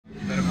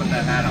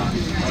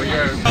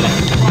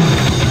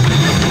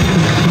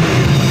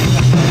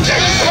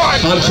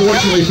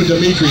Unfortunately for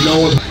Dimitri, no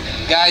one.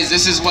 Guys,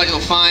 this is what you'll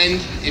find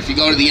if you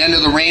go to the end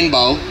of the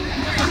rainbow.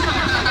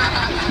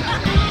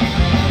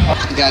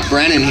 We got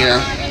Brennan here.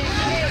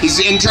 He's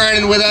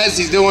interning with us.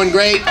 He's doing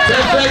great. 10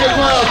 seconds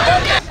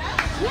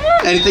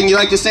left. Anything you'd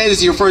like to say? This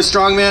is your first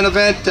Strongman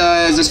event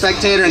as a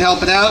spectator and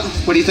helping out.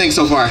 What do you think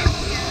so far?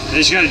 I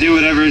just gotta do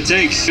whatever it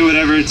takes. Do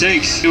whatever it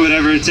takes. Do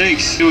whatever it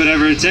takes. Do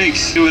whatever it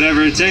takes. Do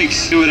whatever it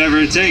takes. Do whatever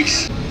it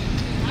takes.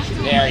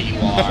 There you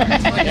are.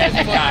 There's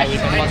the guy we've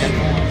been looking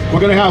for. We're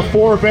going to have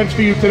 4 events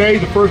for you today.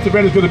 The first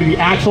event is going to be the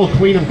actual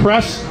clean and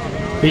press.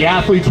 The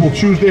athletes will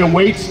choose their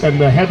weights, and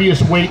the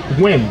heaviest weight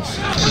wins.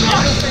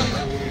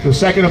 The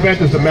second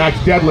event is the max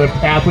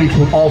deadlift. Athletes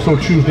will also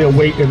choose their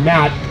weight in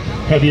that.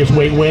 Heaviest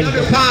weight wins.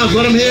 100 pounds,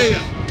 let them hear you.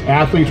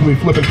 Athletes will be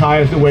flipping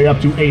tires that weigh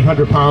up to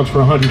 800 pounds for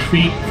 100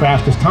 feet.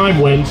 Fastest time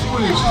wins.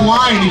 He's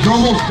flying, he's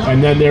almost done.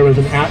 And then there is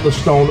an Atlas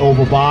stone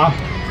over bar,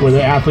 where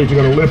the athletes are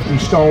going to lift the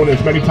stone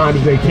as many times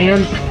as they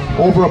can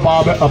over a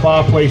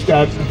bar placed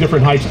at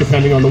different heights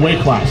depending on the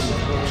weight class.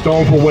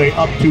 Stones will weigh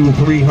up to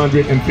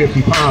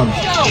 350 pounds.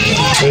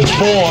 There's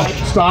 4.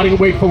 Starting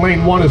weight for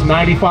lane 1 is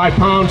 95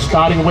 pounds.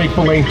 Starting weight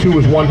for lane 2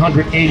 is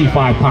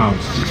 185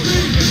 pounds.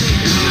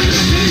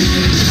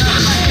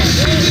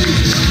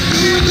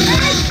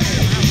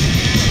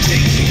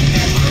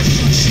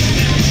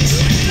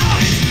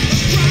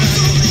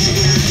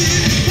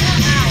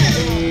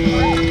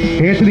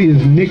 Anthony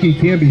is Nikki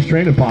Camby's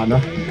training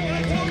partner,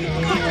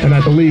 and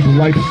I believe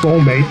life's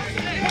soulmate.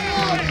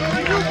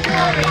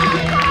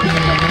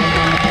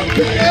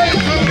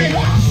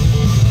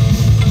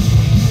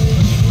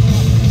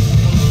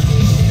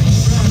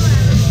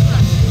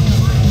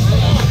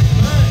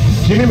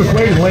 Jimmy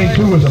McQuaid's lane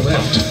 2 is a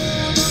lift.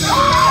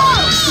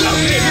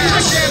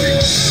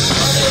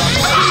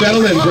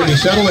 Settle in, Brittany,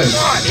 settle in.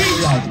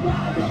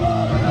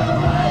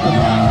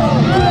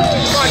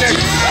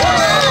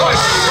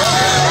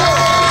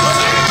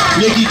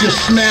 Nikki just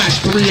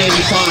smashed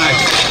 385.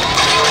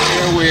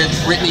 Here with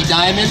Brittany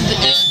Diamond, and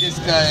just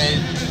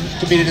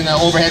competed in the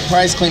overhead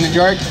press, clean and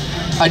jerk.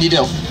 How'd you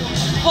do?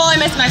 Well, I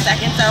missed my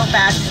second, so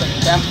bad.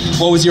 Yeah.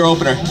 What was your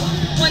opener?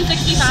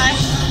 165.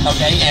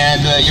 Okay,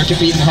 and you're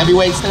competing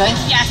heavyweights today?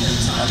 Yes.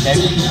 Okay.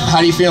 How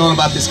are you feeling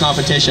about this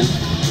competition?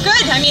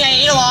 Good. I mean,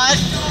 I ate a lot.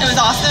 It was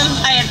awesome.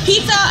 I had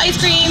pizza, ice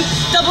cream,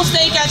 double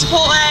steak at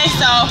Chipotle,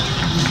 so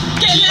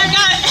getting that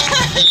gut.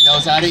 She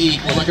knows how to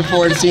eat. We're looking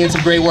forward to seeing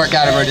some great work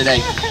out of her today.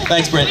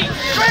 Thanks, Britt.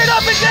 Straight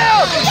up and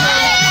down!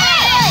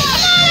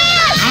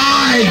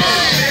 Nice!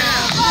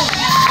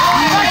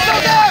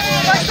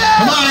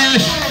 Come on,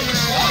 Ash!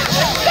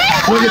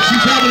 Look at,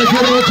 she's having a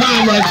good old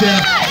time right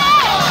there.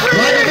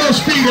 Right at those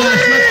feet,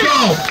 Ash. Let's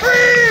go!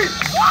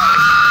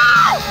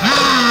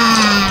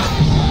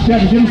 Ah!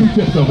 Kevin, give him some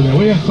tips over there,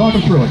 will you? Talk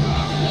him through it.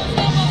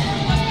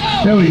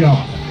 There we go.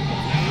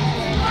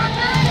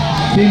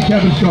 Team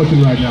Kevin's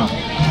coaching right now.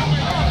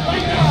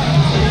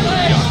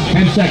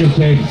 10 seconds,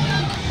 Dave.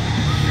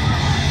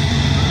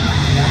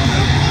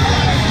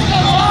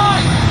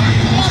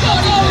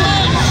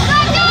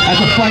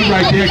 That's a fight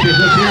right there, kids.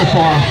 Let's hear it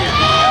for him.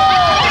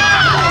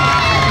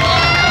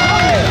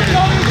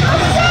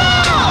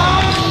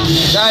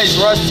 Guys,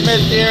 Russ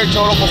Smith here,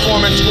 Total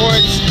Performance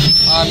Sports.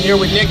 I'm here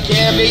with Nick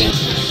Camby.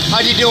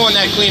 How'd you do on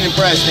that clean and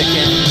press, Nick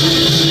Camby?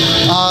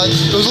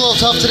 It was a little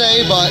tough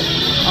today, but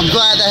I'm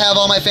glad to have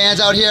all my fans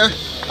out here.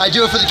 I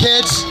do it for the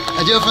kids,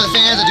 I do it for the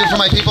fans, I do it for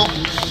my people.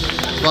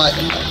 But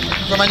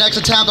for my next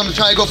attempt, I'm gonna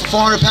try to go for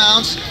 400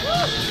 pounds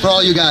for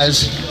all you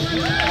guys.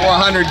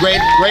 400, great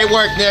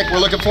work, Nick. We're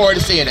looking forward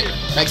to seeing it.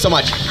 Thanks so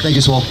much. Thank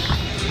you, Swole.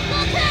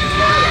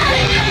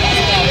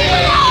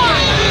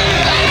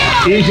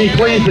 Easy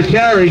clean for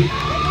carry.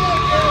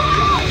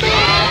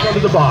 Over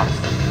the box.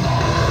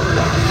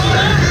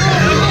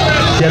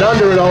 Get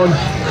under it, Owen.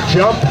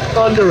 Jump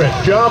under it.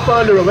 Jump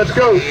under it. Let's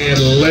go. And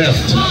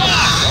lift.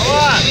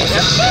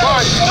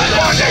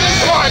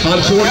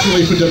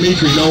 Unfortunately for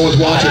Dimitri, no one's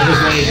watching his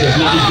lane because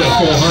Nicky's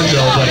got 400,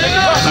 but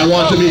I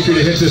want Dimitri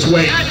to hit this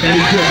weight. And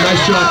he did.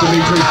 Nice job,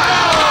 Dimitri.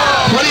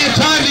 Plenty of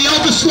time. The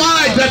Elvis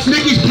slides. That's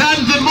Nicky's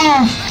patented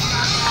move.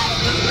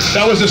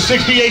 That was a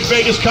 68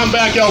 Vegas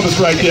comeback Elvis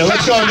right there.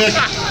 Let's go, Nick.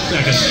 Come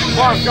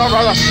on, go,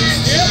 brother.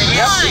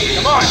 Yep.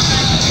 Come on.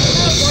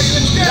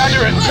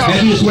 Under it. Go.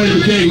 Heaviest weight of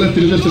the day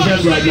lifted in this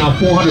event right now,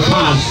 400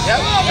 pounds. Yep.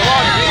 Come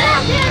on.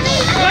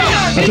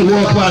 That's a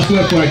world-class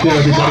lift right there,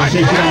 everybody,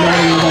 in case you don't know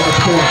anything about the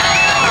sport.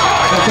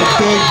 That's a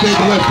big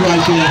lift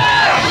right there.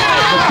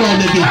 Let's go,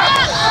 Nicky.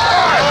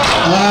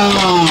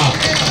 Ah,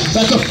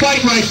 that's a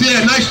fight right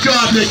there. Nice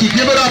job, Nicky.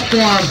 Give it up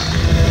for him.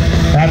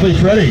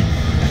 Athletes ready.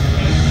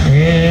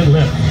 And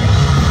lift.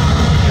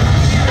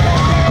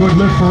 Good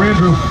lift for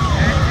Andrew.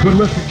 Good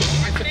lift.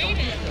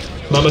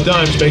 Mama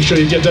Dimes, make sure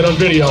you get that on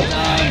video.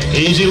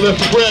 Easy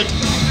lift for Britt.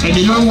 And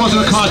you knew it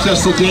wasn't a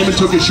contest till Damon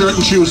took his shirt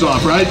and shoes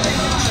off, right?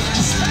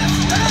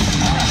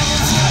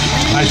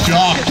 Nice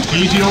job.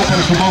 Easy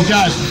opener for both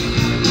guys.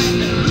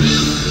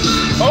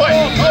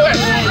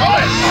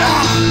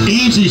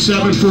 Easy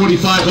 745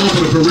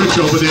 opener for Rich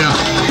over there.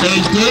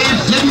 And Dave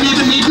didn't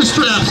even need the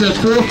straps at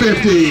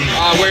 450.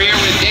 We're here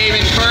with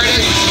David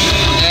Curtis,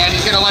 and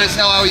he's us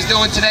know how he's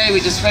doing today.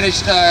 We just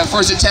finished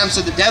first attempts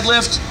of the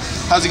deadlift.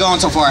 How's it going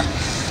so far?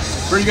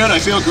 Pretty good. I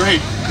feel great.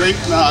 Great.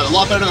 A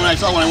lot better than I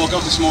felt when I woke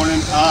up this morning.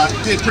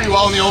 Did pretty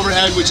well in the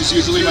overhead, which is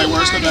usually my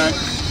worst event.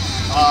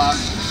 I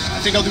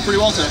think I'll do pretty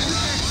well today.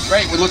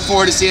 Great. We look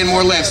forward to seeing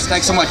more lifts.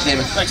 Thanks so much,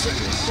 Damon. Thanks.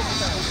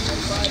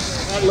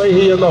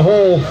 Leahy in the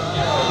hole.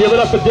 Give it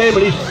up for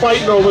Damon. He's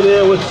fighting over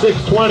there with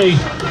 620.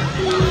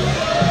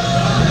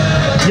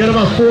 Get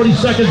about 40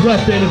 seconds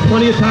left, Damon.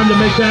 Plenty of time to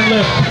make that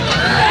lift.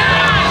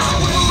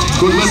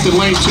 Good lift in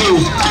lane 2.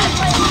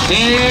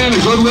 And a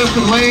good lift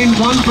in lane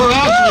 1 for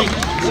Ashley.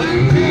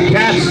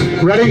 Cats,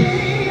 ready?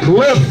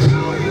 Lift.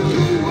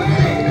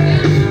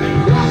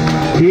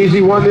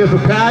 Easy one there for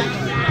Pat.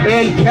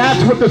 And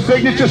Cats with the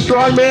signature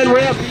Strongman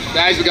ramp.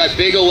 Guys, we got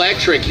Big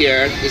Electric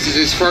here. This is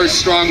his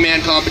first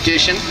Strongman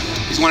competition.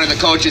 He's one of the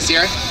coaches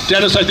here.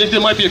 Dennis, I think there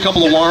might be a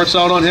couple of warrants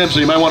out on him, so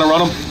you might want to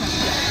run them.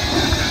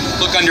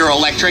 Look under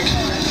Electric.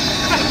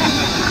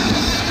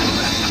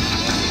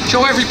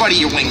 Show everybody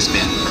your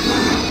wingspan.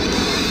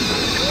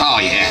 Oh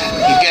yeah,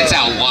 he gets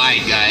out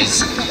wide,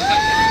 guys.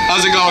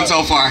 How's it going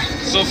so far?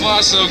 So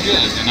far, so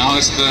good. You know,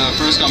 it's the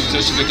first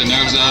competition, get the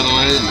nerves out of the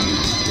way, and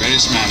ready to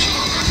smash it.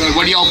 Good.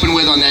 What are you open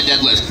with on that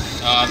deadlift?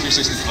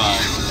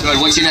 365. Good.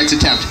 What's your next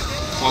attempt?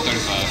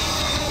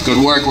 435. Good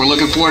work. We're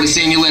looking forward to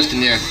seeing you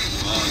lifting there.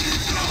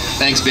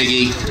 Thanks, Big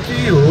E.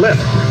 Lift.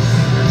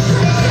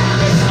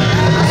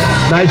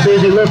 Nice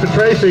easy lift for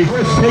Tracy.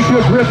 Take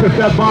your grip if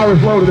that bar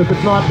is loaded. If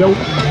it's not, don't.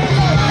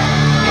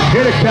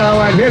 Hit it,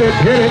 Caroline. Hit it,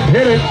 hit it,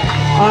 hit it.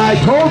 I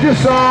told you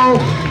so.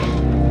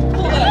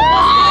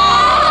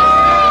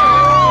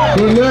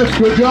 Good lift.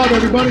 Good job,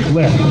 everybody.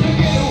 Lift.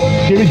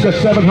 Jimmy's got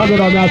 700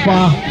 on that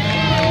bar.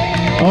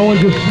 Owen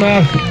just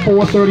smashed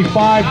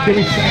 435.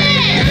 Jimmy.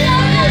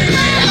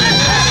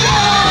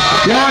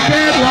 Lock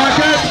it, lock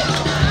it.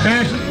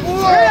 And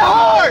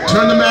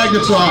turn the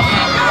magnets off.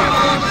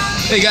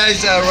 Hey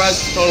guys,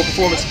 Russ, Total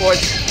Performance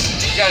Sports.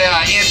 We got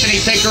Anthony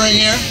Pickering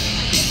here.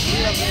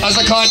 How's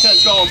the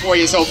contest going for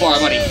you so far,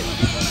 buddy?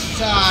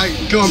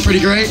 It's going pretty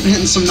great.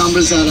 Hitting some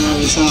numbers that I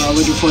was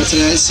looking for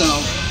today, so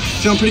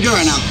feeling pretty good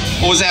right now.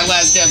 What was that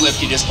last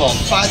deadlift you just pulled?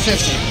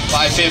 550.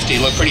 550,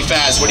 look pretty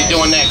fast. What are you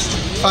doing next?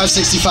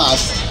 565.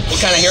 What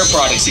kind of hair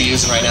products are you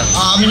using right now?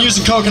 I've been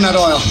using coconut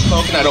oil.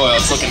 Coconut oil,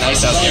 it's looking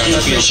nice out there. Thank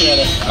you,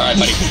 appreciate it. All right,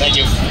 buddy, thank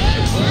you.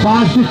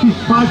 560,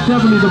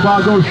 570 the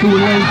bar goes to in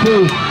lane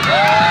 2.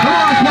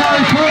 Come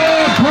on,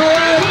 Carrie, pull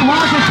it,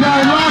 lock it,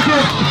 Carrie, lock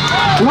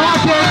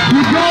it,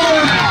 keep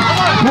going,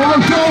 pull the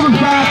shoulders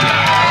back.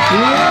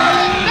 Yeah.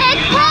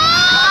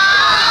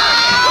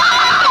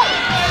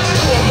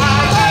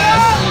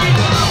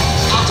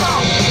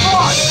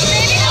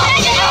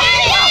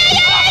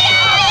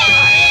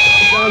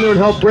 Down there and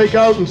help break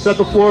out and set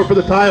the floor for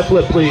the tire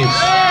flip, please.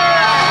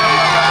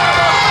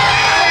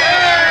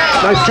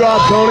 Nice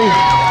job, Tony.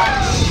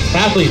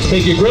 Athletes,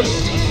 take your grip.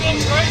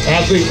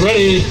 Athletes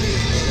ready.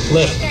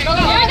 Lift. Come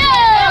on,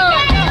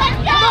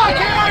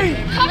 Carrie!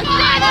 Come on,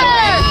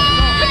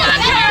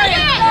 Carrie!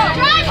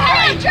 Drive,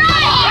 Carrie!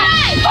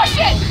 Drive! Push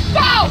it!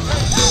 Go!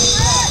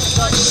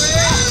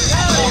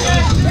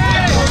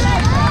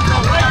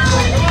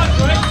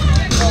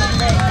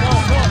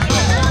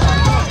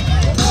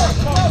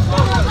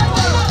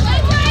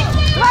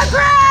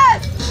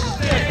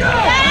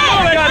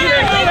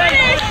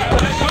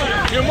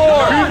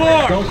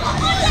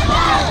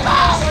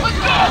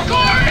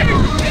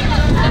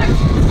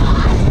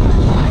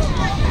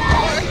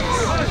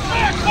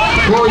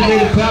 Corey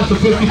made it past the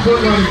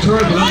 50-foot line and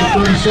turned in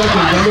under 30 seconds.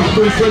 That looks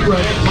pretty quick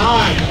right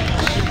now. Time.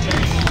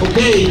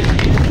 Okay,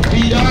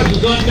 B-Dodge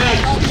is up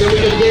next. Then we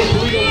get Dave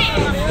Toledo.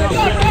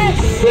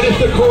 Finish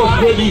the course,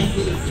 Whitney.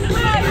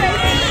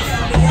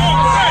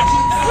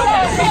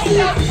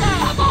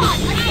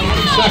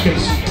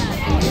 Seconds.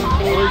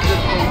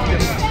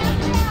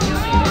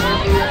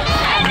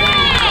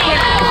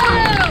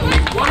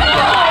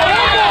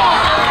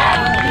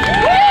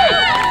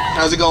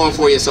 How's it going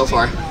for you so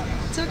far?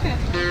 It's okay.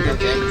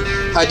 Okay.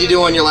 How'd you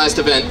do on your last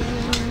event?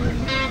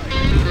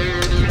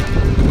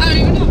 I don't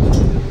even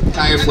know.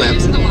 Tire flip.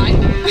 The line.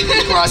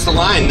 Crossed the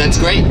line, that's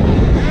great.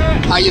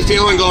 How you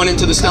feeling going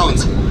into the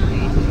stones?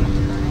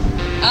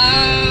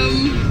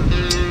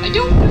 I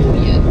don't know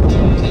yet.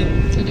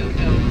 I don't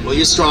know. Well,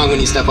 you're strong when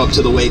you step up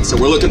to the weight, so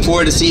we're looking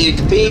forward to see you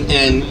compete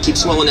and keep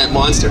swelling that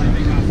monster.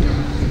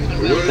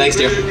 Thanks,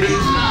 dear.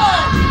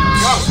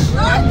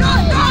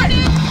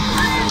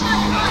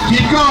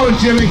 Keep going,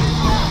 Jimmy.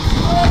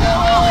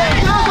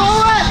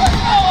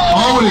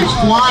 Owen is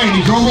flying.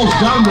 He's almost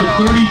done with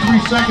 33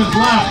 seconds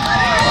left.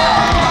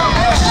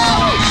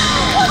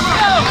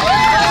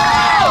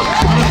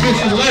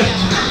 Unofficial lift.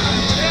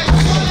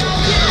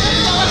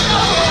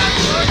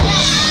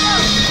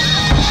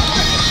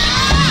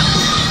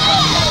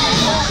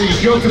 See,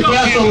 Joe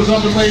Capasso is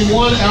up in lane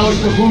 1. Alex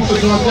LaBouffe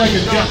is on deck,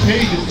 and Jeff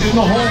Page is in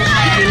the hole.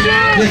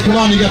 Nick, come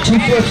on, you got 2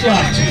 flips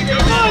left. 2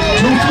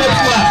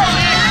 flips left.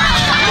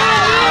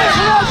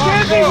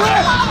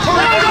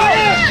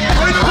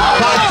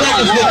 5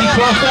 seconds, Nicky,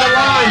 cross that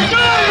line.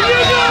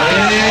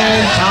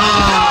 And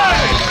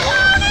time.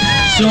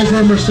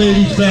 silver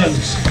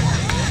Mercedes-Benz.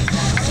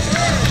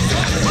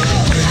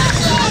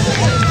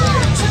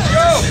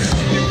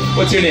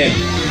 What's your name?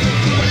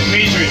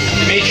 Dimitri.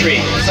 Dimitri.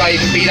 Saw you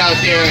compete out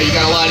there. You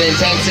got a lot of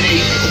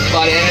intensity, a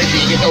lot of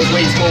energy. You get those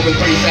weights moving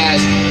pretty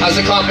fast. How's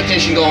the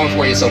competition going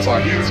for you so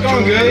far? It's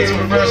going good. It's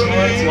my first one.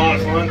 It's a lot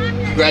of fun.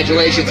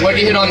 Congratulations. What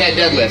did you hit on that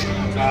deadlift?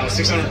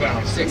 600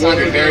 pounds.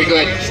 600. Very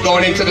good.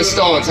 Going into the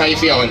stones, how you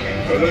feeling?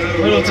 A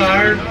little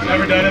tired.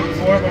 Never done it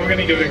before, but we're going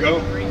to give it a go.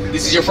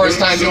 This is your first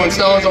time doing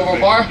stones over a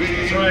bar?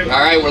 That's right.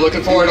 All right, we're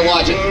looking forward to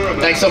watching.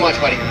 Thanks so much,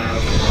 buddy.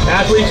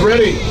 Athletes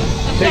ready.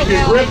 Take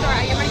your grip.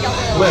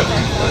 Lift.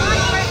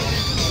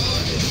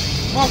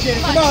 Okay,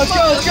 come on, let's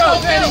go, let's go.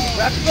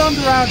 Wrap your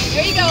thumbs around.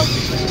 There you go.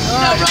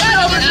 Run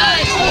over.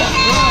 Nice.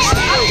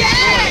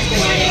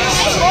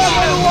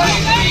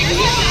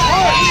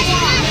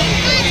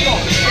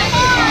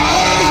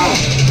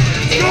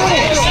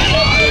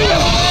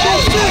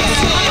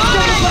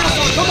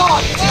 Come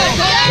on.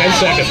 10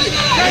 seconds.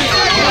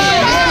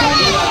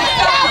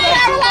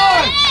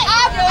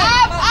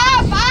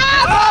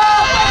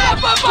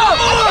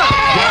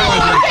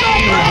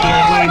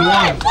 Lane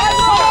 1.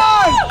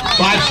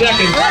 5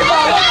 seconds.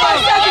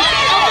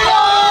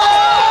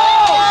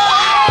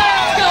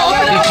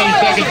 15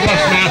 seconds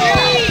left, Matt.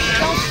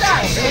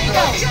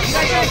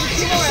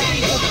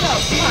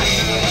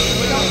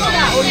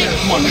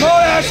 Come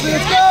on, Ashley,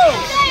 let's go.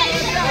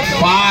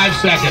 5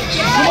 seconds.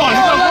 Come on,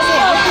 let's go.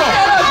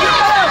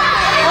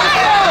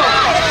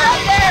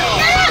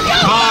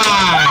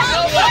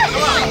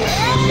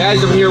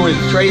 Guys, I'm here with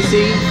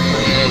Tracy,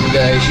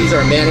 and she's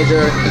our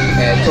manager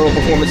at Total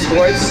Performance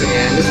Sports,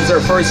 and this is her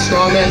first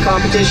Strongman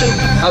competition.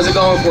 How's it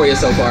going for you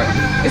so far?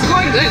 It's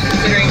going good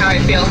considering how I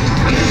feel.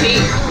 I'm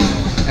fatigued.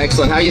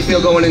 Excellent. How you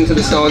feel going into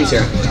the stones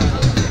here?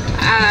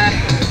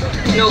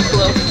 No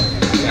clue.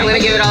 I'm gonna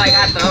give it all I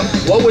got though.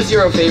 What was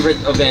your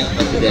favorite event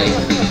of the day?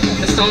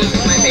 The stones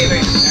is my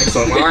favorite.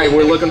 Excellent. All right,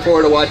 we're looking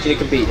forward to watching you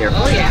compete here.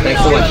 Oh yeah.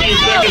 Thanks so much. 15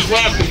 seconds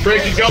left, and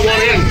Tracy's got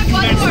one in.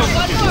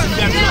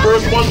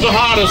 First one's the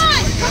hardest.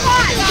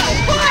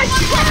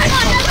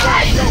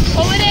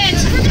 Pull it in.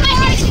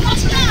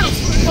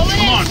 Pull it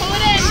in. Pull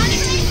it in.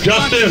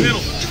 Justin.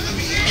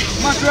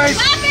 Come on, Tracy.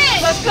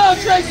 Let's go,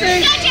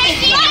 Tracy.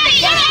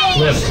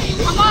 Lift.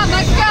 Come on,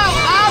 let's go.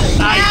 Up,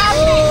 Nice. up.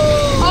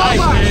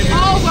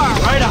 Over.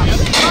 Right up.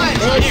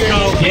 There you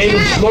go.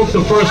 Damon smoked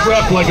the first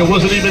rep like it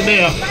wasn't even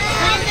there.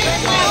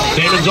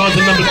 Damon's on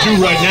to number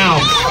 2 right now.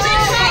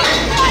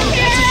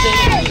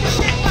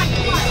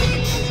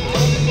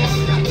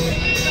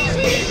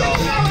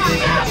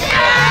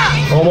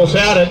 Almost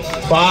had it.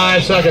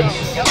 5 seconds.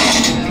 350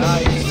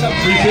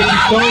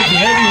 stones, the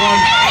heavy one.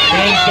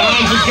 And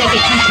Dimes has got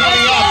the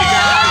 220 up.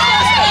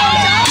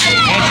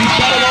 And she's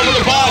got it over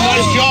the bar.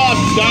 Nice job.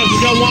 Dimes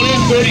has got one in.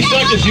 30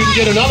 seconds. You can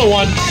get another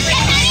one.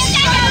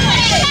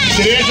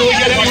 Did Angela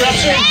get any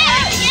reps in?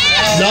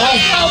 No?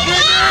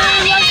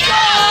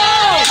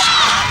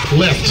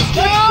 Lift.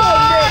 Come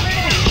on.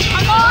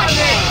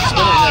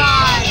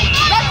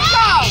 Let's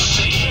go.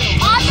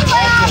 On the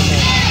ground.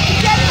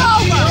 Get it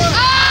over.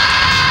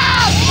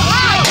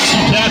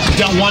 Pat's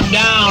got one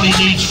down. He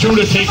needs 2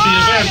 to take the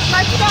event.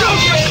 Let's go.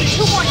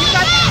 2 more. You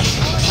got this.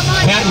 Come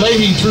on. Pat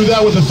Leahy threw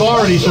that with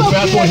authority, so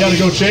Fat Boy had to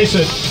go chase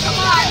it. Come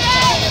on.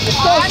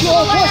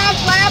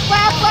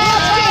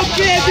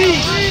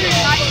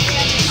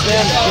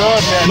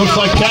 Lap. Looks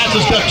like Pat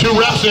has got 2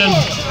 reps in.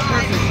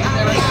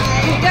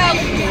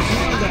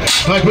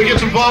 Like, we get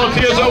some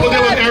volunteers over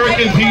there with Eric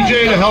and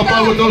PJ to help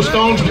out with those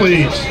stones,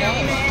 please.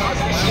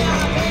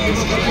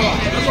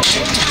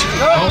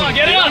 Come on,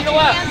 get it on the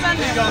left.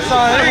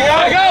 There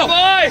you go,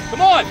 boy.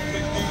 Come on.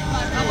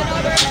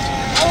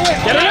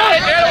 Get it out.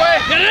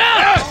 Get it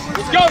out.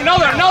 Let's go,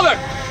 another.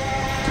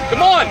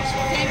 Come on.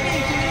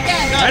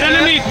 Right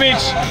underneath,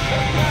 Meech.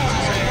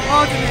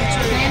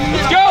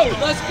 Let's go.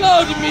 Let's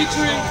go,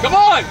 Dimitri. Come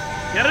on.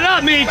 Get it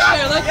out, Meech.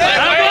 Let's go.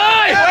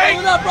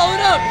 Roll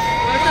it up.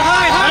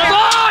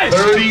 High.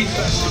 30.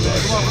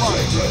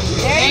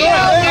 There you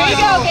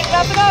go. Get it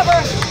up and over.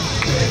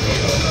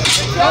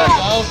 Good.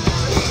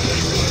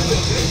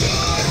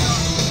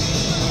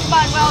 Come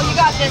on, Will, you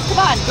got this. Come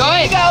on. Good.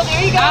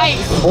 There you go. Nice.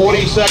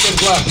 40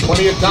 seconds left.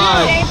 Plenty of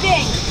time. Same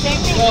thing.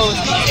 Let's go.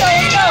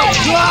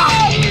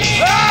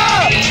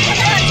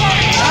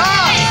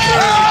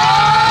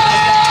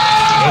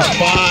 That's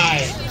 5.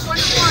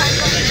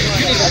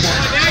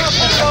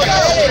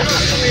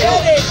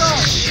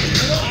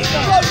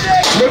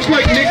 Looks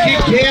like Nikki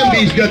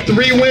Canby's got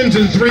 3 wins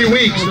in 3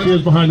 weeks.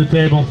 Here's behind the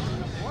table.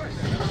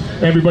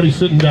 Everybody's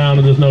sitting down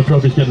and there's no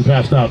trophies getting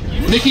passed out.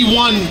 Nikki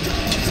won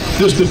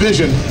this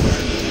division.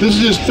 This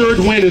is his 3rd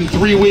win in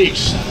 3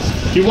 weeks.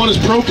 He won his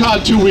pro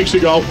card 2 weeks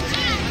ago.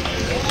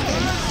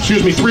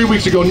 Excuse me, 3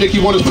 weeks ago, Nikki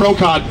won his pro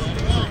card.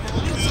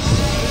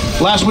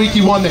 Last week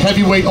he won the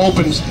heavyweight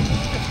opens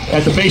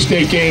at the Bay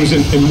State Games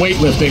in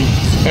weightlifting.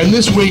 And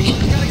this week,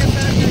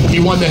 he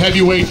won the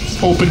heavyweight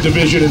open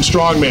division in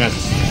Strongman.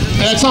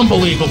 That's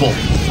unbelievable.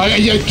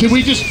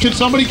 Can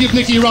somebody give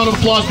Nikki a round of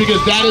applause,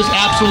 because that is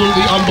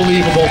absolutely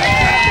unbelievable.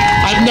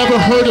 I've never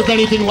heard of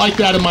anything like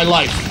that in my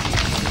life.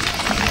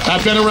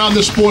 I've been around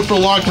this sport for a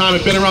long time.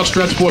 I've been around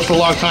strength sports for a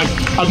long time.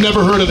 I've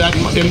never heard of that.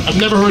 I've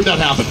never heard that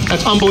happen.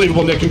 That's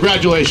unbelievable, Nick.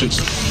 Congratulations.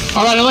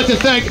 All right, I'd like to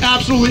thank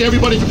absolutely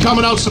everybody for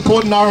coming out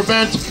supporting our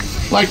event.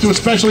 I'd like to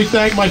especially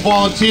thank my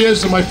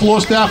volunteers and my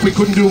floor staff. We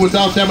couldn't do it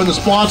without them and the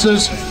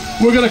sponsors.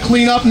 We're going to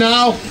clean up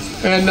now,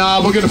 and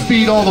we're going to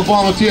feed all the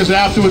volunteers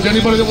afterwards.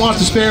 Anybody that wants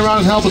to stay around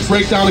and help us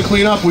break down and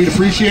clean up, we'd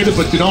appreciate it,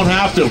 but you don't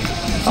have to.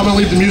 I'm going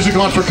to leave the music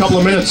on for a couple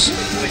of minutes,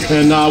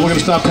 and we're going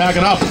to start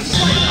packing up.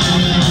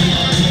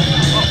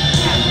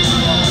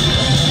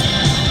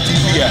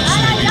 TPS,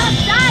 baby.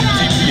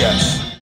 TPS.